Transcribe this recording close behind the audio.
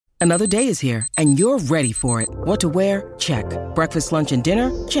Another day is here, and you're ready for it. What to wear? Check. Breakfast, lunch, and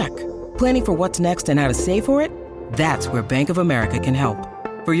dinner? Check. Planning for what's next and how to save for it? That's where Bank of America can help.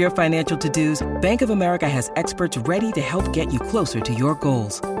 For your financial to-dos, Bank of America has experts ready to help get you closer to your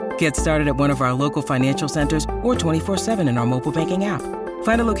goals. Get started at one of our local financial centers or 24/7 in our mobile banking app.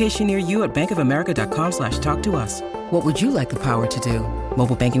 Find a location near you at bankofamerica.com/talktous. What would you like the power to do?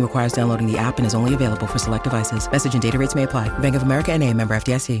 Mobile banking requires downloading the app and is only available for select devices. Message and data rates may apply. Bank of America N.A., member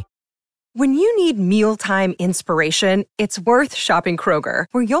FDIC. When you need mealtime inspiration, it's worth shopping Kroger,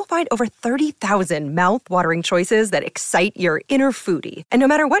 where you'll find over 30,000 mouth-watering choices that excite your inner foodie. And no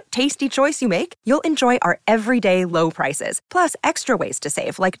matter what tasty choice you make, you'll enjoy our everyday low prices, plus extra ways to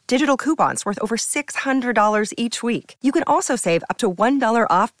save, like digital coupons worth over $600 each week. You can also save up to $1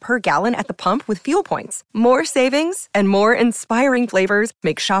 off per gallon at the pump with fuel points. More savings and more inspiring flavors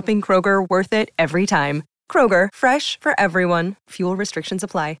make shopping Kroger worth it every time. Kroger, fresh for everyone. Fuel restrictions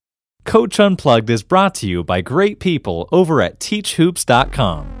apply. Coach Unplugged is brought to you by great people over at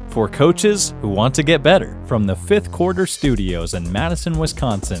teachhoops.com for coaches who want to get better. From the Fifth Quarter Studios in Madison,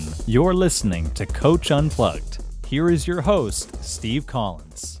 Wisconsin, you're listening to Coach Unplugged. Here is your host, Steve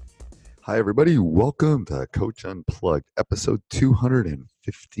Collins. Hi, everybody. Welcome to Coach Unplugged, episode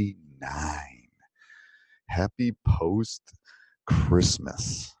 259. Happy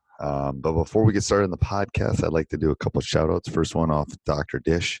post-Christmas. But before we get started on the podcast, I'd like to do a couple of shout-outs. First one off, Dr.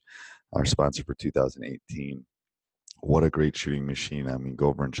 Dish, our sponsor for 2018. What a great shooting machine. I mean, go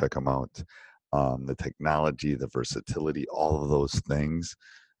over and check them out. The technology, the versatility, all of those things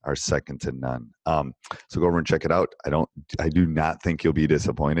are second to none. So go over and check it out. I do not think you'll be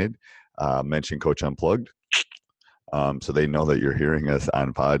disappointed. Mention Coach Unplugged, so they know that you're hearing us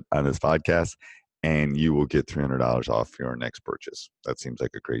on this podcast, and you will get $300 off your next purchase. That seems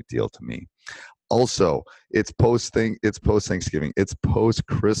like a great deal to me. Also, it's post-Thanksgiving. It's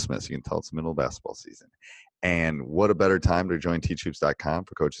post-Christmas. You can tell it's the middle of basketball season. And what a better time to join teachhoops.com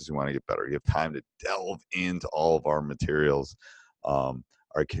for coaches who want to get better. You have time to delve into all of our materials, our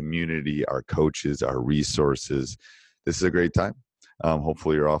community, our coaches, our resources. This is a great time.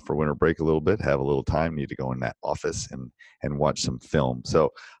 Hopefully you're off for winter break a little bit, have a little time, need to go in that office and watch some film.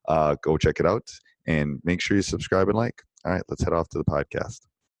 So go check it out and make sure you subscribe and like. All right, let's head off to the podcast.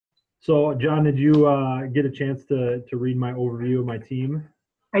 So, John, did you get a chance to read my overview of my team?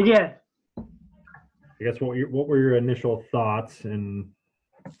 I did. I guess what were your initial thoughts, and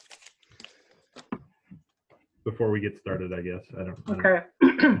before we get started, I guess I don't. Okay.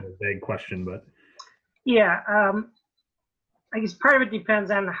 A vague question, but yeah, I guess part of it depends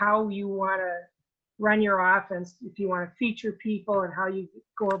on how you want to run your offense. If you want to feature people and how you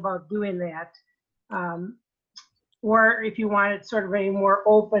go about doing that. Or if you want it sort of a more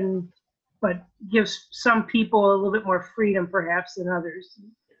open, but gives some people a little bit more freedom perhaps than others.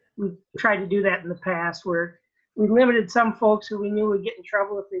 We've tried to do that in the past where we limited some folks who we knew would get in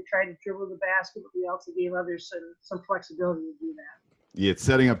trouble if they tried to dribble the basket, but we also gave others some flexibility to do that. Yeah, it's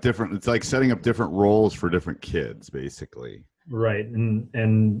like setting up different roles for different kids, basically. Right. And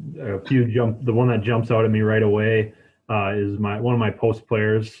a few the one that jumps out at me right away is one of my post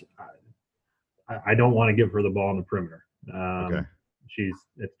players. I don't want to give her the ball in the perimeter. Okay.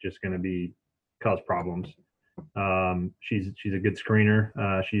 It's just going to cause problems. She's a good screener.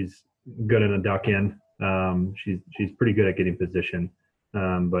 She's good in a duck in. She's pretty good at getting position.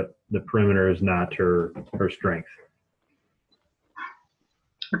 But the perimeter is not her strength.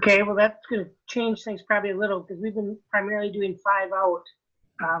 Okay, well that's going to change things probably a little because we've been primarily doing 5 out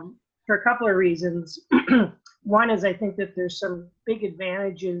for a couple of reasons. One is I think that there's some big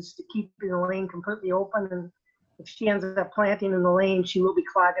advantages to keeping the lane completely open, and if she ends up planting in the lane, she will be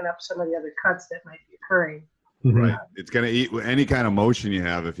clogging up some of the other cuts that might be occurring. Right. It's going to eat any kind of motion you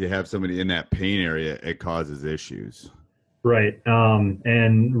have. If you have somebody in that paint area, it causes issues. Right.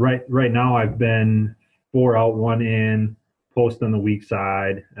 And right now I've been 4 out, 1 in, post on the weak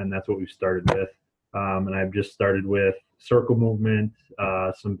side, and that's what we've started with. And I've just started with circle movement,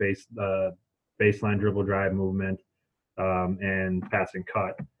 some baseline dribble drive movement, and pass and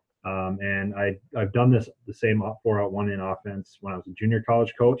cut. And I've done the same 4 out, 1 in offense when I was a junior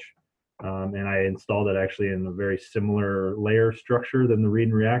college coach. And I installed it actually in a very similar layer structure than the read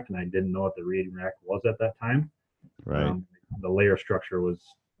and react, and I didn't know what the read and react was at that time. Right. The layer structure was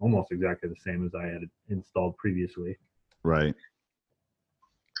almost exactly the same as I had installed previously. Right.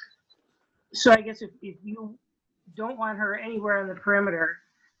 So I guess if you don't want her anywhere on the perimeter,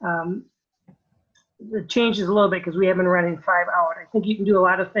 it changes a little bit because we have been running 5 out. I think you can do a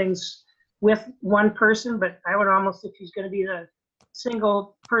lot of things with one person, but I would almost, if she's going to be the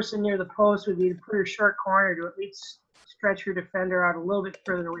single person near the post, would be to put her short corner to at least stretch your defender out a little bit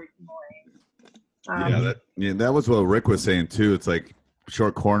further away from the lane. That was what Rick was saying too. It's like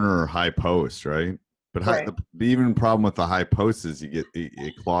short corner or high post, right? But Right. the even problem with the high post is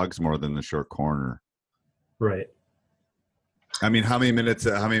it clogs more than the short corner. Right. I mean, how many minutes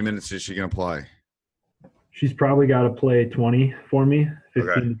is she going to play? She's probably got to play 20 for me,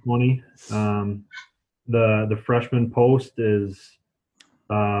 15 Okay. to 20. The freshman post is,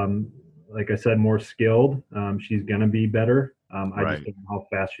 like I said, more skilled. She's going to be better. I Right. just don't know how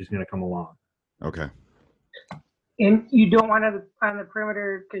fast she's going to come along. Okay. And you don't want her on the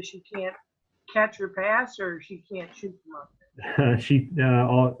perimeter because she can't catch or pass, or she can't shoot from up. She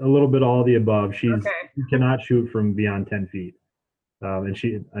a little bit all the above. She Okay. cannot shoot from beyond 10 feet, and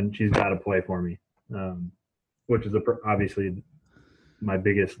she's got to play for me, which is obviously my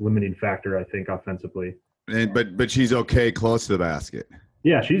biggest limiting factor, I think, offensively. But she's okay close to the basket.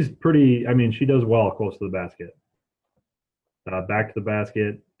 Yeah, she's pretty. I mean, she does well close to the basket. Back to the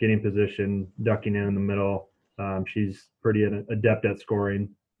basket, getting position, ducking in the middle. She's pretty adept at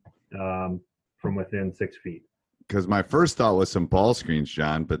scoring from within 6 feet. Because my first thought was some ball screens,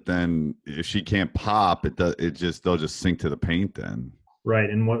 John. But then if she can't pop, they'll just sink to the paint then. Right,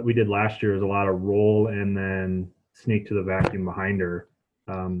 and what we did last year is a lot of roll and then sneak to the vacuum behind her.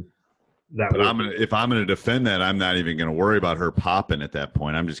 If I'm gonna defend that, I'm not even gonna worry about her popping at that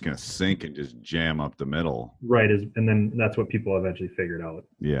point. I'm just gonna sink and just jam up the middle. Right, and then that's what people eventually figured out.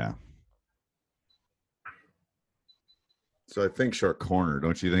 Yeah. So I think short corner,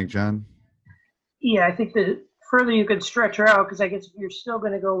 don't you think, John? Yeah, I think the further you could stretch her out, because I guess if you're still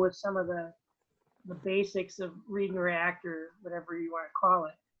going to go with some of the basics of read and react or whatever you want to call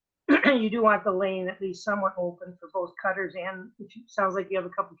it, you do want the lane at least somewhat open for both cutters and it sounds like you have a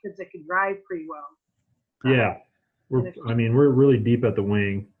couple kids that can drive pretty well. Yeah, we're really deep at the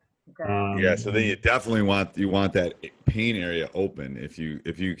wing. Okay. So then you definitely want that paint area open. If you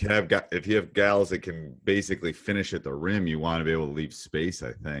have gals that can basically finish at the rim, you want to be able to leave space,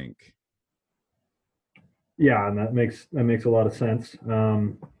 I think. Yeah, and that makes a lot of sense.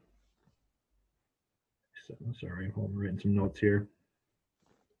 Sorry, I'm writing some notes here.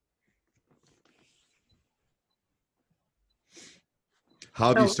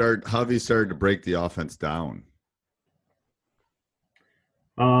 How have you started to break the offense down?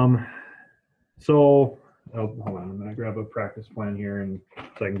 So hold on, I'm gonna grab a practice plan here and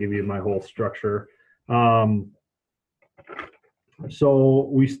so I can give you my whole structure. So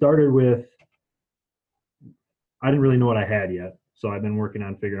we started with, I didn't really know what I had yet, so I've been working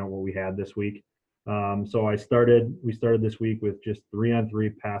on figuring out what we had this week. So we started this week with just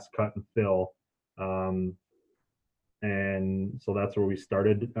 3-on-3 pass, cut, and fill. And so that's where we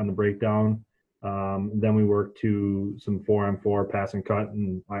started on the breakdown. Then we worked to some 4-on-4 pass and cut,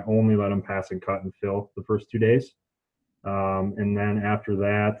 and I only let them pass and cut and fill the first 2 days. And then after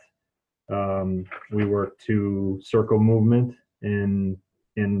that, we worked to circle movement in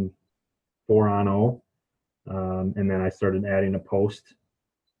 4-on-0. And then I started adding a post,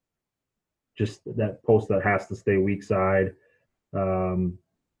 just that post that has to stay weak side. And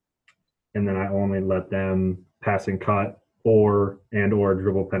then I only let them pass and cut or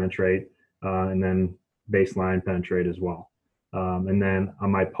dribble penetrate, and then baseline penetrate as well. And then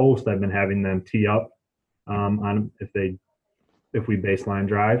on my post, I've been having them tee up on if we baseline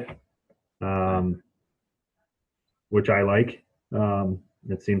drive, which I like.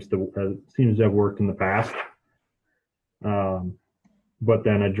 It seems to have worked in the past. But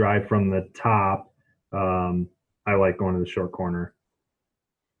then a drive from the top, I like going to the short corner.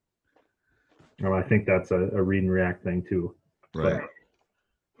 I think that's a read and react thing too. Right.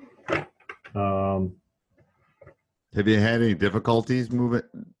 So, have you had any difficulties moving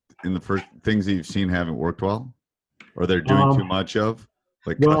in the first things that you've seen haven't worked well, or they're doing too much of?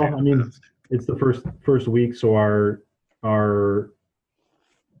 Like, well, I mean, it's the first week, so our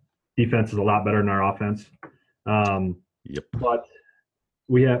defense is a lot better than our offense. Yep. But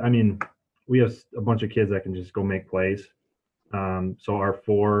we have a bunch of kids that can just go make plays. So our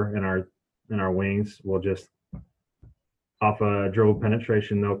 4 and our wings will just off a dribble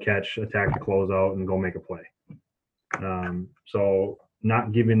penetration, they'll catch, attack the closeout, and go make a play. So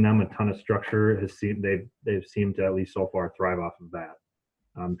not giving them a ton of structure they've seemed to at least so far thrive off of that.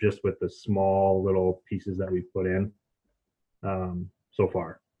 Just with the small little pieces that we put in, so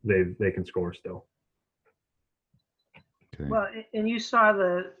far they can score still. Okay. Well, and you saw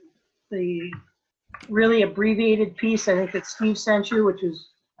the really abbreviated piece I think that Steve sent you, which is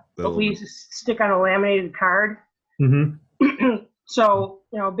what we used to stick on a laminated card. Mm-hmm. So,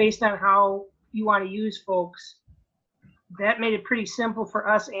 based on how you want to use folks, that made it pretty simple for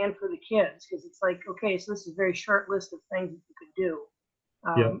us and for the kids, because it's like, okay, so this is a very short list of things that you could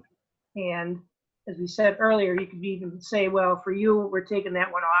do. And as we said earlier, you could even say, well, for you, we're taking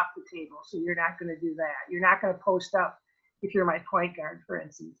that one off the table, so you're not going to do that. You're not going to post up if you're my point guard, for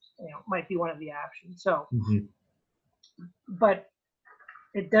instance. Might be one of the options. So, but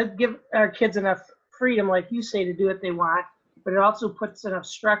it does give our kids enough freedom, like you say, to do what they want, but it also puts enough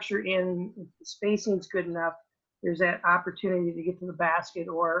structure in. If the spacing's good enough, there's that opportunity to get to the basket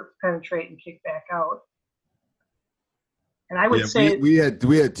or penetrate and kick back out. And I would say we had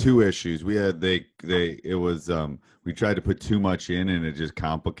two issues. We had we tried to put too much in and it just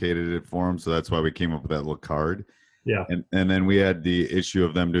complicated it for them. So that's why we came up with that little card. Yeah. And then we had the issue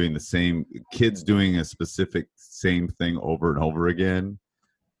of them doing the same, kids doing a specific same thing over and over again.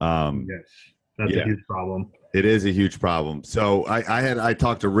 Yes, that's a huge problem. It is a huge problem. So I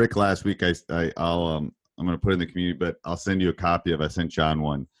talked to Rick last week. I'm going to put it in the community, but I'll send you a copy of. I sent John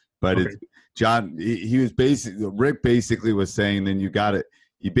one, but okay. It's John. Rick basically was saying, then you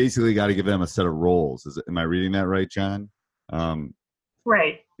basically got to give them a set of roles. Am I reading that right, John?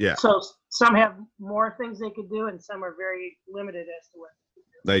 Right. Yeah. So some have more things they could do, and some are very limited as to what.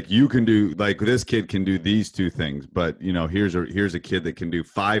 Like you can do, like this kid can do these two things, but here's a kid that can do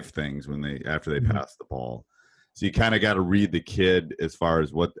 5 things after they pass the ball. So you kind of got to read the kid as far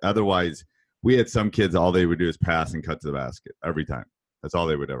as what. Otherwise, we had some kids all they would do is pass and cut to the basket every time. That's all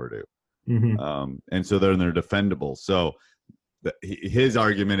they would ever do. And so they're defendable. So his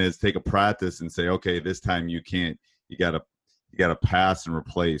argument is take a practice and say, okay, this time you can't. You got to pass and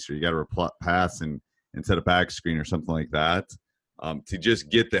replace, or you got to pass and set a back screen or something like that. To just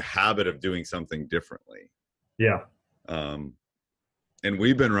get the habit of doing something differently. Yeah. And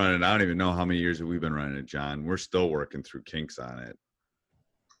we've been running, I don't even know how many years have we been running it, John. We're still working through kinks on it.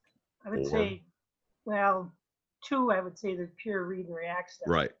 I would say, well, 2, I would say the pure read and react stuff.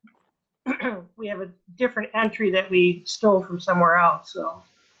 Right. We have a different entry that we stole from somewhere else. So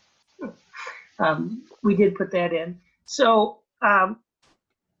we did put that in. So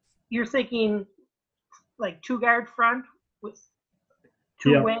you're thinking like 2-guard front with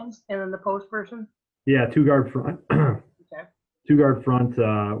 2 wings and then the post person? Yeah, 2-guard front. Okay. 2-guard front,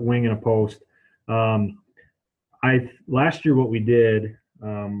 wing and a post. Last year what we did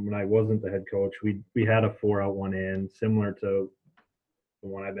when I wasn't the head coach, we had a 4-out, 1-in, similar to the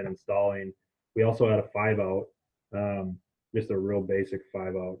one I've been installing. We also had a 5-out, just a real basic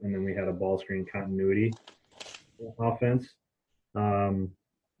 5-out, and then we had a ball screen continuity offense. And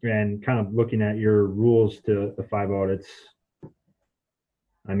kind of looking at your rules to the 5-out,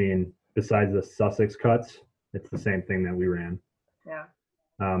 besides the Sussex cuts, it's the same thing that we ran. Yeah.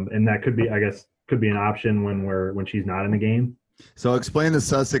 And that could be an option when she's not in the game. So explain the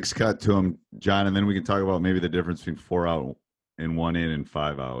Sussex cut to him, John, and then we can talk about maybe the difference between 4-out and 1-in and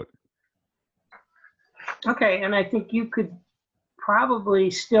 5-out. Okay, and I think you could probably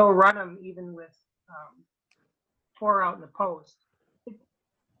still run them even with 4-out in the post.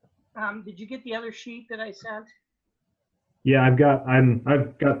 Did you get the other sheet that I sent? Yeah,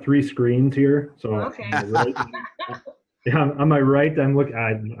 I've got 3 screens here. So okay. On my right,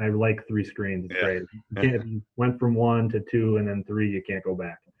 I like 3 screens. It's great. If you went from 1 to 2 and then 3, you can't go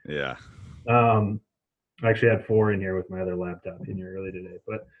back. Yeah. I actually had 4 in here with my other laptop in here early today.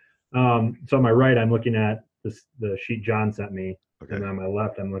 But so on my right, I'm looking at the sheet John sent me. Okay. And on my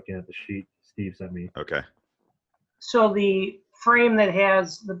left, I'm looking at the sheet Steve sent me. Okay. So the frame that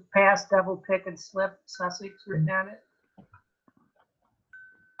has the pass, double pick, and slip Sussex written on it?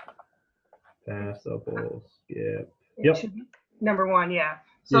 Pass, double, skip. It should be number 1, yeah.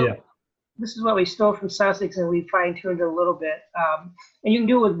 So this is what we stole from Sussex, and we fine-tuned it a little bit. And you can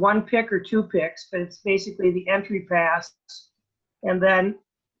do it with 1 pick or 2 picks, but it's basically the entry pass, and then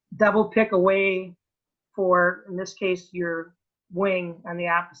double pick away for, in this case, your wing on the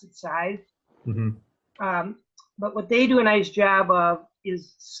opposite side. But what they do a nice job of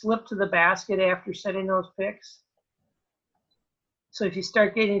is slip to the basket after setting those picks. So if you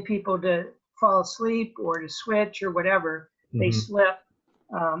start getting people to fall asleep or to switch or whatever, they slip,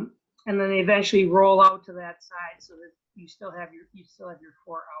 and then they eventually roll out to that side so that you still have your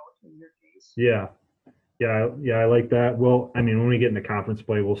 4-out in your case. Yeah, I like that. Well, when we get into conference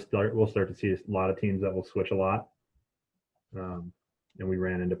play, we'll start to see a lot of teams that will switch a lot, and we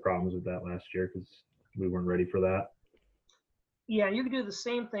ran into problems with that last year because we weren't ready for that. Yeah, you can do the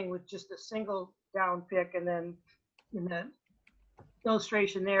same thing with just a single down pick, and then in the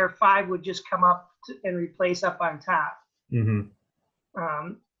illustration there, 5 would just come up and replace up on top. It's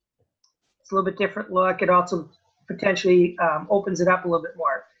a little bit different look. It also potentially opens it up a little bit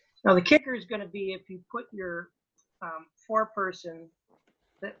more. Now the kicker is going to be if you put your four-person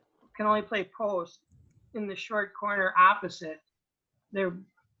that can only play post in the short corner opposite, their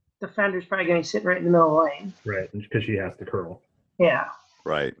defender's probably going to sit right in the middle of the lane. Right, because she has to curl. Yeah.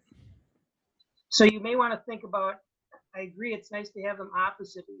 Right. So you may want to think about, I agree, it's nice to have them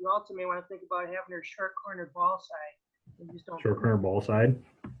opposite, but you also may want to think about having her short corner ball side. And just don't Short corner ball side.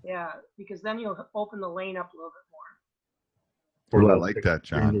 Yeah, because then you'll open the lane up a little bit more. I like that,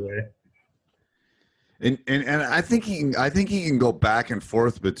 John. And I think he can go back and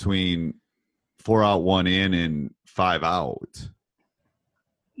forth between 4 out, 1 in, and 5 out.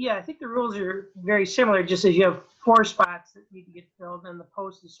 Yeah, I think the rules are very similar. Just as you have 4 spots that need to get filled, and the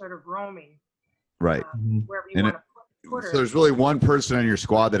post is sort of roaming. Right. Wherever you want to put her. So there's really one person on your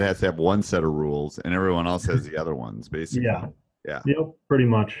squad that has to have one set of rules, and everyone else has the other ones, basically. Yeah. Yeah. Yep. Pretty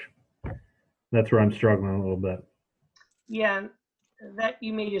much. That's where I'm struggling a little bit. Yeah, that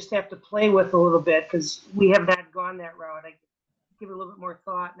you may just have to play with a little bit because we have not gone that route. I give it a little bit more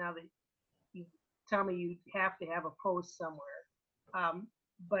thought now that you tell me you have to have a post somewhere.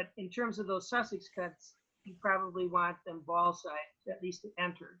 But in terms of those Sussex cuts, you probably want them ball side, at least to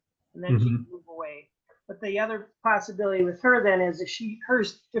enter, and then she can move away. But the other possibility with her then is that her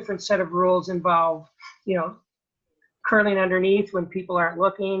different set of rules involve, curling underneath when people aren't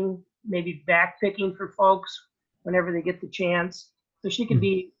looking, maybe back picking for folks whenever they get the chance. So she could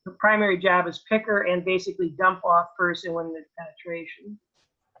be, her primary job is picker and basically dump off person when there's penetration.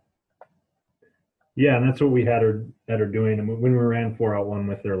 Yeah, and that's what we had her doing. And when we ran 4 out 1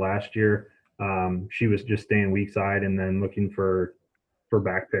 with her last year, she was just staying weak side and then looking for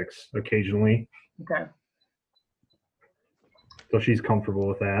back picks occasionally. Okay. So she's comfortable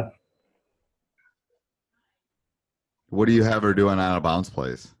with that. What do you have her doing out of bounds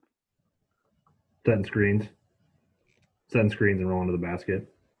plays? Setting screens and rolling to the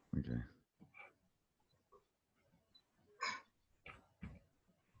basket. Okay.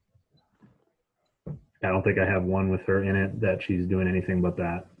 I don't think I have one with her in it that she's doing anything but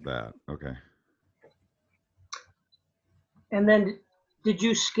that. Okay. And then did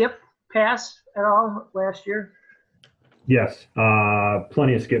you skip pass at all last year? Yes,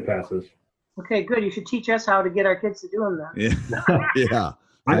 plenty of skip passes. Okay, good. You should teach us how to get our kids to do them then. Yeah. Yeah.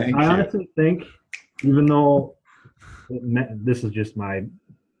 I honestly think, even though this is just my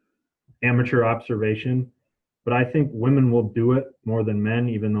amateur observation, but I think women will do it more than men,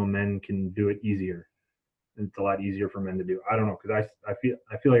 even though men can do it easier. It's a lot easier for men to do. I don't know, because I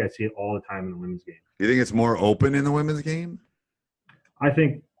feel like I see it all the time in the women's game. You think it's more open in the women's game? I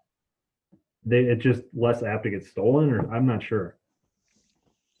think it's just less apt to get stolen, or I'm not sure.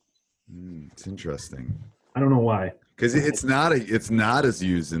 It's interesting. I don't know why. Because it's not as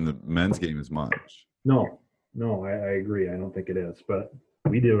used in the men's game as much. No, I agree. I don't think it is, but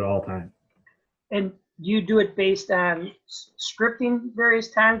we do it all the time. And do you do it based on scripting various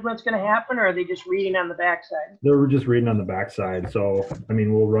times when it's going to happen, or are they just reading on the backside? They're just reading on the backside. So, I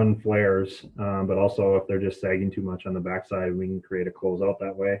mean, we'll run flares, but also if they're just sagging too much on the backside, we can create a closeout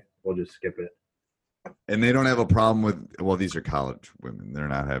that way. We'll just skip it. And they don't have a problem with, these are college women. They're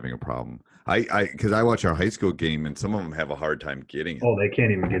not having a problem. Because I watch our high school game, and some of them have a hard time getting it. Oh, they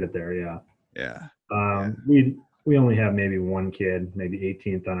can't even get it there, yeah. Yeah. We only have maybe one kid, maybe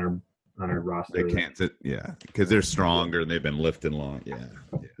 18th on our roster. They can't sit, yeah, because they're stronger and they've been lifting long.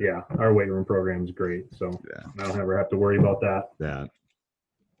 Yeah. Our weight room program is great, so I don't ever have to worry about that.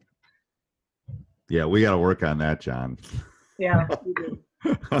 Yeah, we got to work on that, John. Yeah, we do.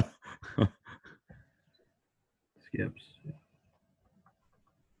 Skips.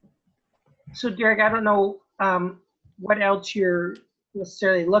 So, Derek, I don't know what else you're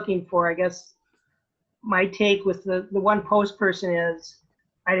necessarily looking for. I guess my take with the one post person is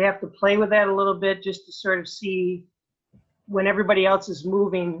I'd have to play with that a little bit just to sort of see when everybody else is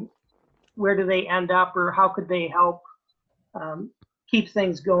moving, where do they end up, or how could they help keep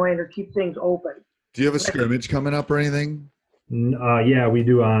things going or keep things open. Do you have a scrimmage coming up or anything? Yeah, we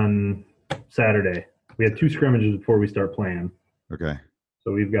do on Saturday. We had 2 scrimmages before we start playing. Okay.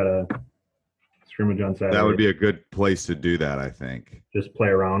 So we've got a scrimmage on Saturday. That would be a good place to do that, I think. Just play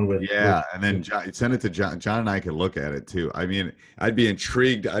around with. Yeah, and then send it to John. John and I can look at it too. I mean, I'd be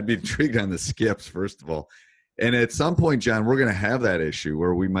intrigued on the skips, first of all. And at some point, John, we're going to have that issue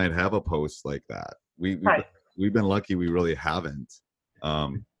where we might have a post like that. We've been lucky we really haven't.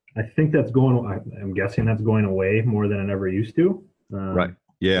 I think that's I'm guessing that's going away more than it ever used to. Right.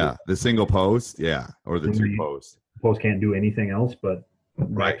 Yeah. The single post. Yeah. Or the 2 posts. Post can't do anything else but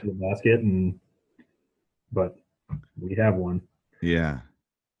back to the basket, but we have one. Yeah.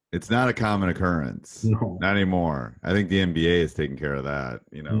 It's not a common occurrence. No. Not anymore. I think the NBA is taking care of that,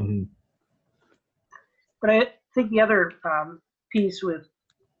 But think the other piece with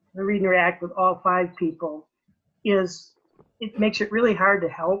the read and react with all 5 people is it makes it really hard to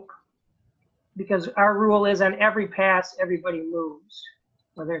help, because our rule is on every pass, everybody moves,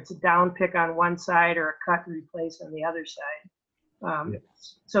 whether it's a down pick on one side or a cut and replace on the other side.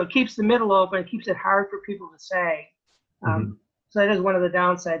 So it keeps the middle open, it keeps it hard for people to say. So that is one of the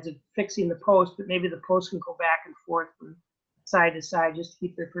downsides of fixing the post, but maybe the post can go back and forth from side to side just to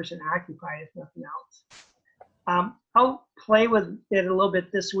keep their person occupied, if nothing else. I'll play with it a little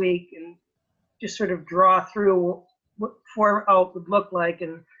bit this week and just sort of draw through what 4 out would look like,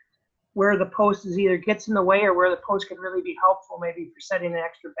 and where the post is either gets in the way or where the post could really be helpful, maybe for setting an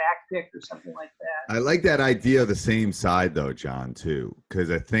extra back pick or something like that. I like that idea of the same side though, John, too, because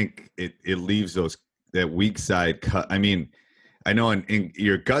I think it leaves that weak side cut. I mean, I know in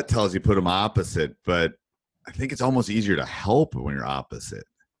your gut tells you put them opposite, but I think it's almost easier to help when you're opposite.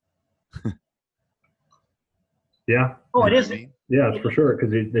 Yeah. Oh, it is. Yeah, it's for sure,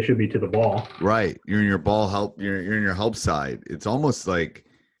 because they should be to the ball. Right. You're in your ball help. You're in your help side. It's almost like,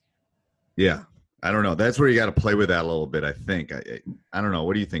 yeah. I don't know. That's where you got to play with that a little bit, I think. I don't know.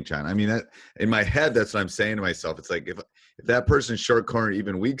 What do you think, John? I mean, that in my head, that's what I'm saying to myself. It's like if that person's short corner,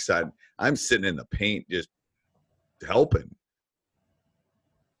 even weak side, I'm sitting in the paint just helping.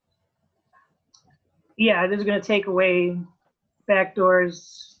 Yeah, this is going to take away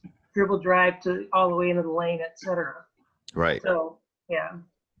backdoors, dribble drive to all the way into the lane, etc. Right. So, yeah.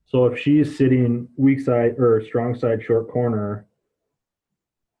 So if she's sitting weak side or strong side short corner,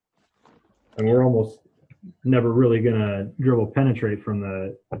 and we're almost never really gonna dribble penetrate from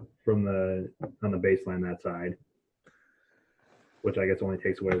the on the baseline that side, which I guess only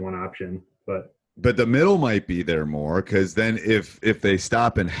takes away one option. But the middle might be there more, because then if they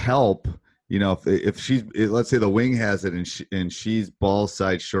stop and help, you know, if she's, let's say the wing has it and she's ball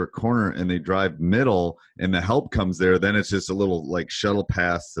side short corner and they drive middle and the help comes there, then it's just a little like shuttle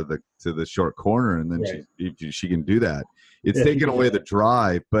pass to the short corner, and then right. she can do that. It's taking away the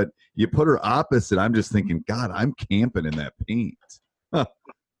drive, but you put her opposite. I'm just thinking, God, I'm camping in that paint.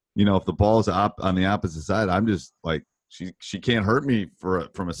 You know, if the ball's on the opposite side, I'm just like, she can't hurt me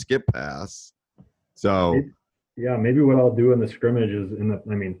from a skip pass. So yeah, maybe what I'll do in the scrimmage is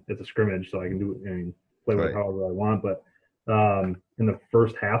it's a scrimmage, so I can play with it however I want. But in the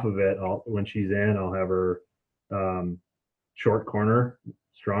first half of it, when she's in, I'll have her short corner,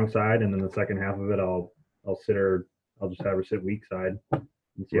 strong side, and then the second half of it, I'll just have her sit weak side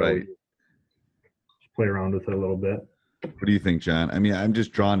and see how we just play around with it a little bit. What do you think, John? I mean, I'm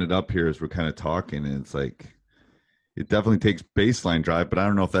just drawing it up here as we're kind of talking, and it's like it definitely takes baseline drive, but I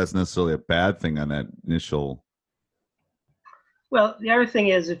don't know if that's necessarily a bad thing on that initial. Well, the other thing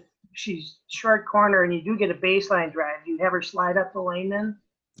is if she's short corner and you do get a baseline drive, you have her slide up the lane then?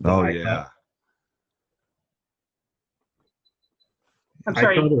 Oh, yeah. I'm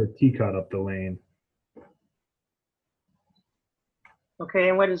sorry. I cut her T-cut up the lane. Okay,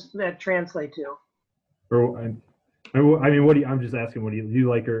 and what does that translate to? I'm just asking, do you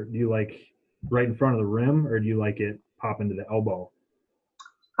like her? Do you like right in front of the rim, or do you like it pop into the elbow?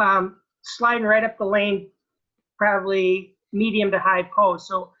 Sliding right up the lane, probably medium to high post.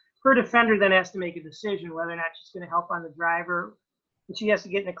 So her defender then has to make a decision whether or not she's going to help on the driver, and she has to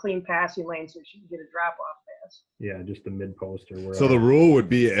get in a clean passing lane so she can get a drop-off pass. Yeah, just the mid post or wherever. So the rule would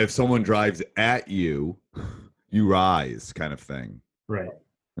be if someone drives at you, you rise, kind of thing. Right.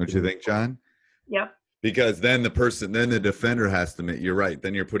 Don't you think, John? Yep. Because then the defender has to make, you're right.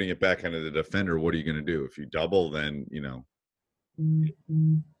 Then you're putting it back onto the defender. What are you going to do? If you double, then, you know.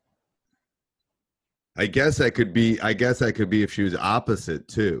 Mm-hmm. I guess that could be if she was opposite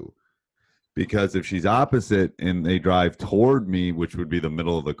too. Because if she's opposite and they drive toward me, which would be the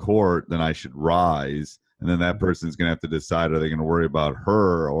middle of the court, then I should rise. And then that person's going to have to decide, are they going to worry about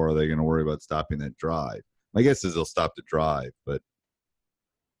her or are they going to worry about stopping that drive? My guess is they'll stop the drive, but.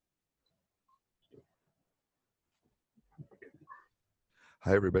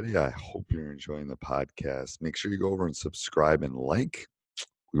 Hi, everybody. I hope you're enjoying the podcast. Make sure you go over and subscribe and like.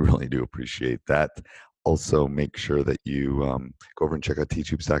 We really do appreciate that. Also, make sure that you go over and check out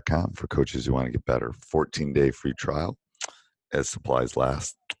teachhoops.com for coaches who want to get better. 14-day free trial as supplies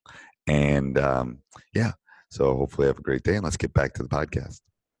last. And, so hopefully have a great day, and let's get back to the podcast.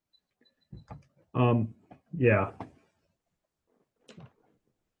 Yeah.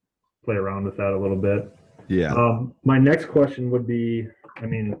 Play around with that a little bit. Yeah. My next question would be,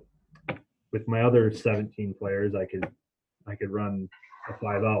 with my other 17 players, I could run a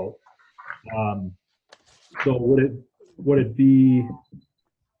 5-out. So would it be?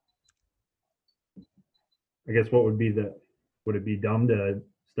 I guess would it be dumb to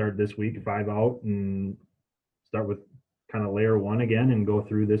start this week 5-out and start with kind of layer one again and go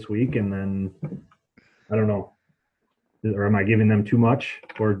through this week, and then I don't know, or am I giving them too much,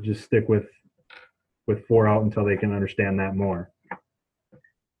 or just stick with 4 out until they can understand that more?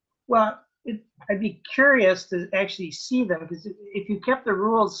 Well, I'd be curious to actually see them, because if you kept the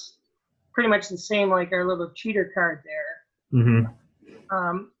rules pretty much the same, like our little cheater card there,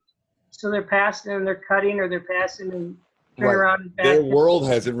 so they're passing and they're cutting, or they're passing and turn around and back. Their world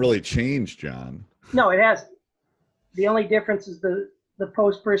hasn't really changed, John. No, it hasn't. The only difference is the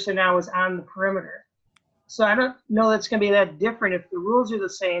post person now is on the perimeter. So I don't know that's going to be that different. If the rules are the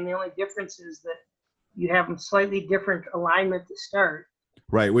same, the only difference is that you have them slightly different alignment to start.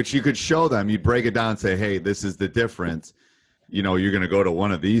 Right, which you could show them. You'd break it down and say, hey, this is the difference. You know, you're going to go to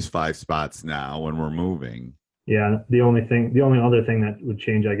one of these 5 spots now when we're moving. Yeah, the only other thing that would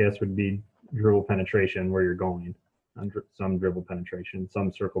change, I guess, would be dribble penetration, where you're going. Some dribble penetration,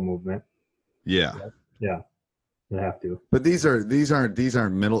 some circle movement. Yeah. Yeah, they have to. But these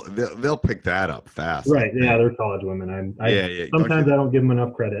aren't middle. They'll pick that up fast. Right. Yeah, they're college women. Yeah. Sometimes I don't give them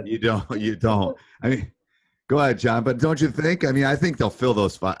enough credit. You don't. I mean, go ahead, John. But don't you think? I mean, I think they'll fill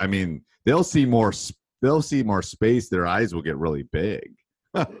those. I mean, they'll see more space. Their eyes will get really big.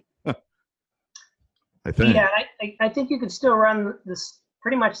 I think. Yeah, I think you could still run this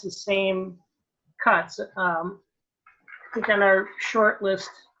pretty much the same cuts. I think on our short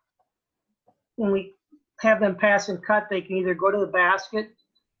list, when we have them pass and cut, they can either go to the basket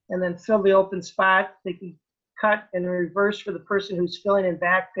and then fill the open spot. They can cut and reverse for the person who's filling in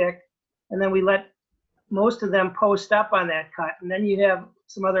back pick, and then we let most of them post up on that cut, and then you have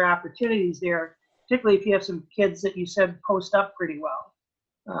some other opportunities there, particularly if you have some kids that you said post up pretty well.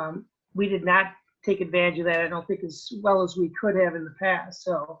 We did not take advantage of that, I don't think, as well as we could have in the past.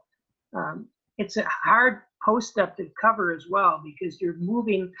 So it's a hard post up to cover as well, because you're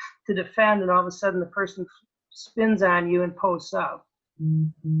moving to defend and all of a sudden the person spins on you and posts up.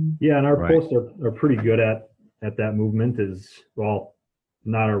 Yeah, and our posts are pretty good at that movement. Is, well,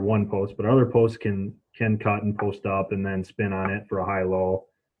 not our one post, but our other posts can cut and post up and then spin on it for a high low.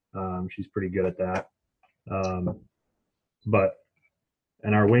 She's pretty good at that.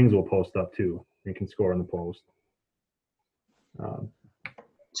 And our wings will post up too. They can score in the post.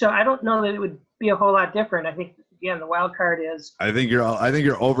 So I don't know that it would be a whole lot different. I think, again, the wild card is. I think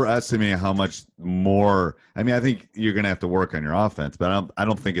you're overestimating how much more. I mean, I think you're going to have to work on your offense, but I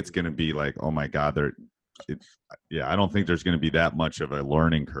don't think it's going to be like, oh my God, I don't think there's going to be that much of a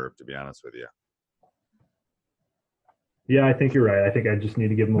learning curve, to be honest with you. Yeah, I think you're right. I think I just need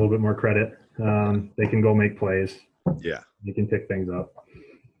to give them a little bit more credit. They can go make plays. Yeah. They can pick things up.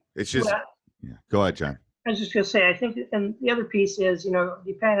 It's just, yeah. Go ahead, John. I was just going to say, I think, and the other piece is,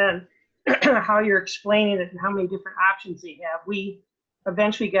 depending on how you're explaining it and how many different options they have. We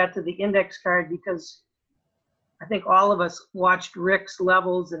eventually got to the index card because I think all of us watched Rick's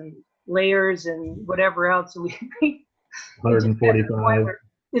levels and layers and whatever else. So we 145.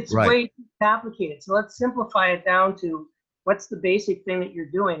 It's way too complicated. So let's simplify it down to what's the basic thing that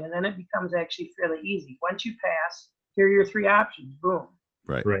you're doing, and then it becomes actually fairly easy. Once you pass, here are your 3 options. Boom.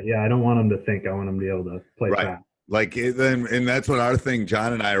 Right. Yeah, I don't want them to think. I want them to be able to play fast. Like then, and that's what our thing.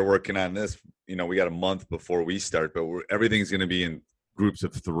 John and I are working on this. We got a month before we start, but everything's going to be in groups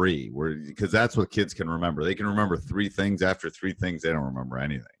of 3. Because that's what kids can remember. They can remember 3 things. After 3 things, they don't remember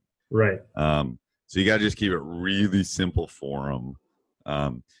anything. Right. So you got to just keep it really simple for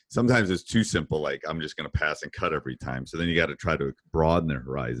them. Sometimes it's too simple. Like, I'm just going to pass and cut every time. So then you got to try to broaden their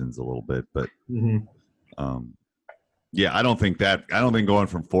horizons a little bit. But yeah, I don't think going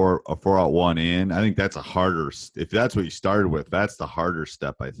from 4 out 1 in. I think that's a harder. If that's what you started with, that's the harder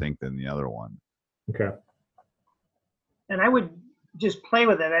step, I think, than the other one. Okay. And I would just play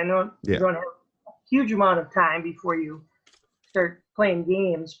with it. I know you don't have a huge amount of time before you start playing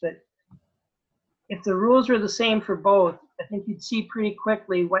games, but if the rules are the same for both, I think you'd see pretty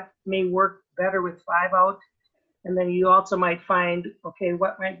quickly what may work better with 5 out. And then you also might find, okay,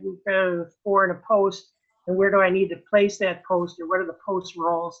 what might work better with 4 in a post, and where do I need to place that post, or what are the post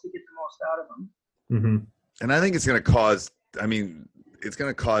rolls to get the most out of them? Mm-hmm. And I think it's going to cause,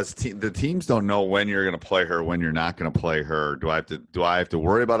 the teams don't know when you're going to play her, when you're not going to play her. Do I have to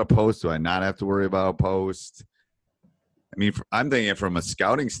worry about a post? Do I not have to worry about a post? I mean, I'm thinking from a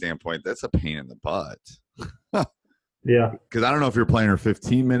scouting standpoint, that's a pain in the butt. Yeah. Because I don't know if you're playing her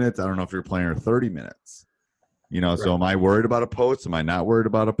 15 minutes. I don't know if you're playing her 30 minutes. Right. So am I worried about a post? Am I not worried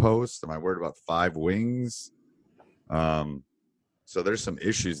about a post? Am I worried about 5 wings? So there's some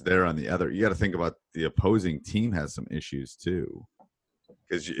issues there on the other. You got to think about the opposing team has some issues too.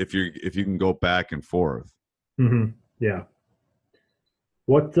 Because if you can go back and forth. Mm-hmm. Yeah.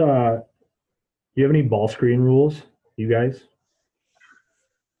 What you have any ball screen rules, you guys?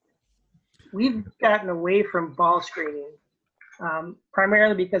 We've gotten away from ball screening,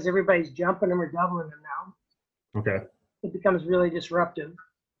 primarily because everybody's jumping them or doubling them now. Okay. It becomes really disruptive.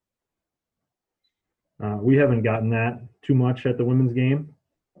 We haven't gotten that too much at the women's game.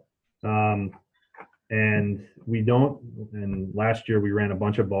 And we don't, and last year we ran a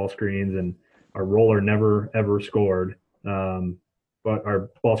bunch of ball screens and our roller never, ever scored. But our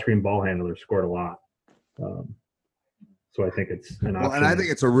ball screen ball handler scored a lot. So I think it's an option. Well, and I think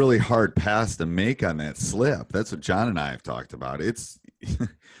it's a really hard pass to make on that slip. That's what John and I have talked about. It's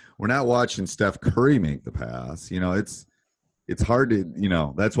we're not watching Steph Curry make the pass. It's hard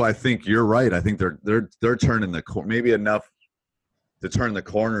to, that's why I think you're right. I think they're turning the maybe enough to turn the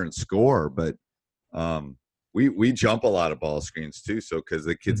corner and score, but we jump a lot of ball screens too, so because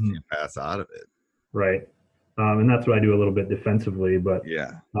the kids can't pass out of it. Right. And that's what I do a little bit defensively, but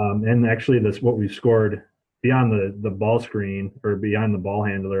yeah. And actually that's what we've scored beyond the ball screen or beyond the ball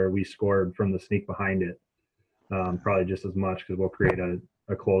handler. We scored from the sneak behind it, probably just as much because we'll create a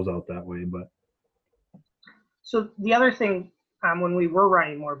closeout that way. But so the other thing, when we were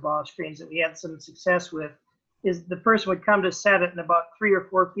running more ball screens that we had some success with, is the person would come to set it and about 3 or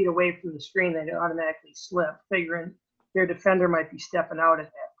 4 feet away from the screen, they'd automatically slip, figuring their defender might be stepping out at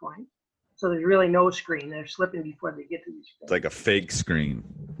that point. So there's really no screen. They're slipping before they get to the screen. It's like a fake screen.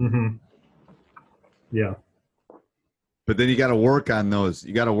 Mm-hmm. Yeah. But then you got to work on those.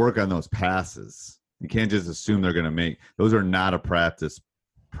 You got to work on those passes. You can't just assume they're going to make. Those are not a practice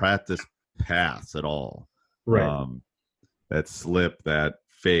pass at all. Right. That slip, that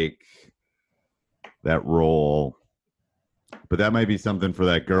fake, that roll. But that might be something for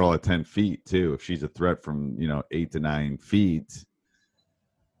that girl at 10 feet too. If she's a threat from 8 to 9 feet,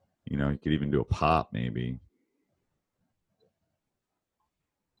 you could even do a pop maybe.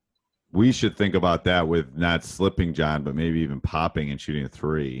 We should think about that with not slipping, John, but maybe even popping and shooting a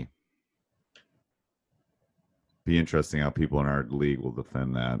 3. Be interesting how people in our league will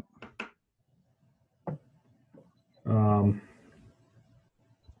defend that.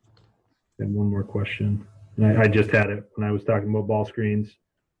 And one more question. I just had it when I was talking about ball screens,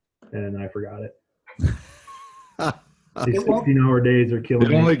 and I forgot it. These 16-hour days are killing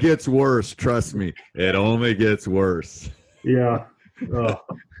me. It only gets worse. Trust me. It only gets worse. Yeah. Oh,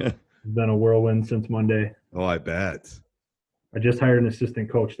 it's been a whirlwind since Monday. Oh, I bet. I just hired an assistant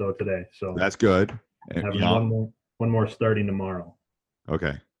coach though today, so that's good. Having one more starting tomorrow.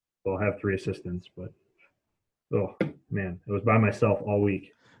 Okay. So I'll have 3 assistants, but oh man, it was by myself all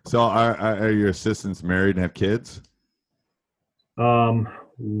week. So are your assistants married and have kids?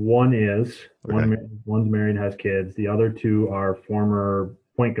 One is. Okay. One's married and has kids. The other 2 are former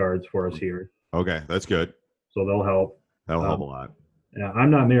point guards for us here. Okay, that's good. So they'll help. That'll help a lot. Yeah,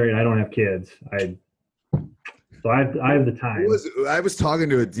 I'm not married. I don't have kids. So I have the time. I was talking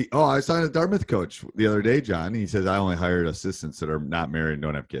to I was talking to a Dartmouth coach the other day, John. He says I only hired assistants that are not married and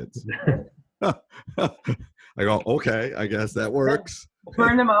don't have kids. I go, okay, I guess that works.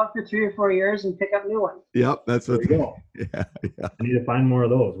 Burn them out for 3 or 4 years and pick up new ones. Yep, that's what. There you go. Yeah. I need to find more of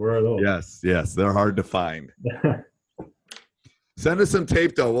those. Where are those? Yes, they're hard to find. Send us some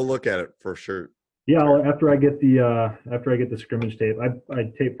tape though. We'll look at it for sure. Yeah, after I get the scrimmage tape,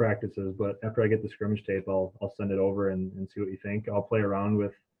 I tape practices, but after I get the scrimmage tape, I'll send it over and see what you think. I'll play around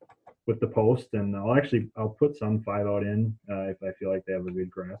with the post, and I'll put some 5-out in if I feel like they have a good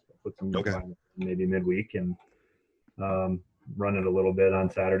grasp. I'll put some 5 maybe midweek and run it a little bit on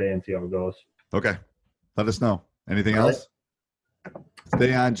Saturday and see how it goes. Okay, let us know. Anything else?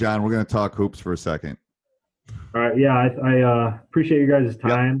 Stay on, John. We're going to talk hoops for a second. All right. Yeah, I appreciate you guys'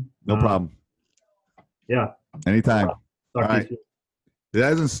 time. Yep. No problem. Yeah. Anytime. Talk All right. It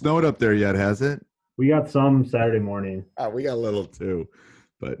hasn't snowed up there yet, has it? We got some Saturday morning. We got a little too,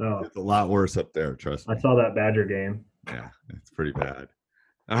 but it's a lot worse up there. Trust me. I saw that Badger game. Yeah, it's pretty bad.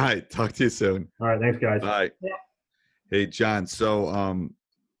 All right. Talk to you soon. All right. Thanks, guys. Bye. Yeah. Hey, John. So,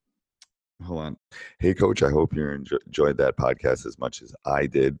 hold on. Hey, Coach, I hope you enjoyed that podcast as much as I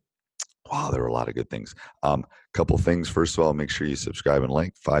did. Wow, there were a lot of good things. Couple things. First of all, make sure you subscribe and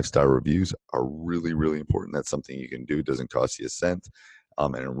like. 5-star reviews are really, really important. That's something you can do. It doesn't cost you a cent.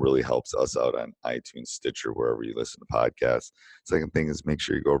 And it really helps us out on iTunes, Stitcher, wherever you listen to podcasts. Second thing is make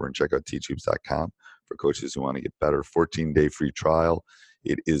sure you go over and check out teachhoops.com for coaches who want to get better. 14-day free trial.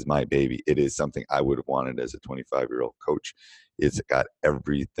 It is my baby. It is something I would have wanted as a 25-year-old coach. It's got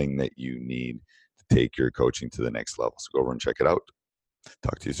everything that you need to take your coaching to the next level. So go over and check it out.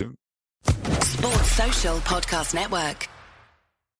 Talk to you soon. Sports Social Podcast Network.